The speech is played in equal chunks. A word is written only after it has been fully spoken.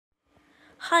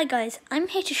Hi guys, I'm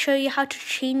here to show you how to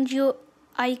change your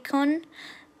icon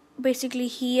basically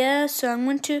here. So I'm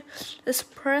going to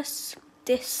just press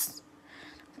this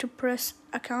to press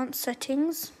account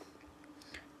settings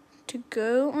to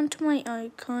go onto my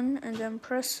icon and then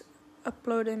press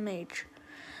upload image.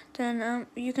 Then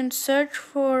you can search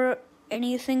for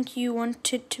anything you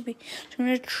want it to be. So I'm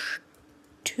going to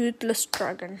toothless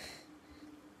dragon.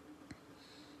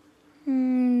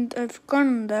 And I've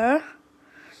gone there.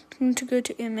 I'm going to go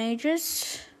to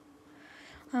images.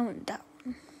 I want that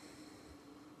one.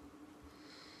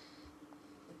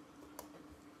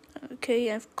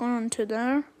 Okay, I've gone onto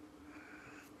there.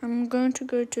 I'm going to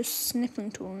go to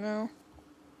snipping tool now.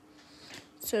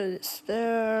 So it's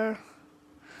there.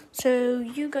 So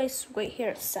you guys wait here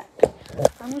a sec.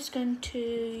 I'm just going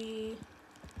to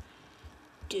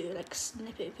do like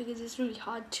snip it because it's really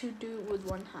hard to do with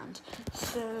one hand.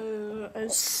 So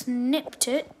I've snipped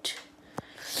it.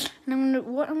 And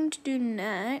what I'm going to do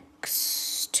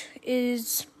next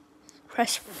is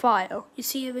press file. You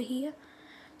see over here,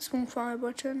 small file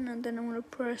button, and then I'm going to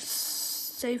press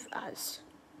save as.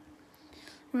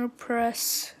 I'm going to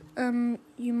press,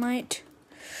 you might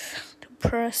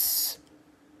press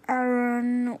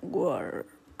Aaron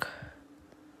work.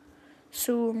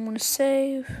 So I'm going to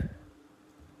save.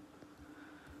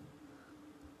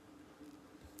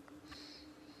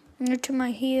 I'm going to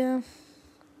my here.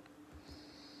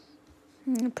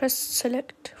 I'm going to press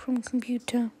select from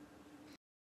computer.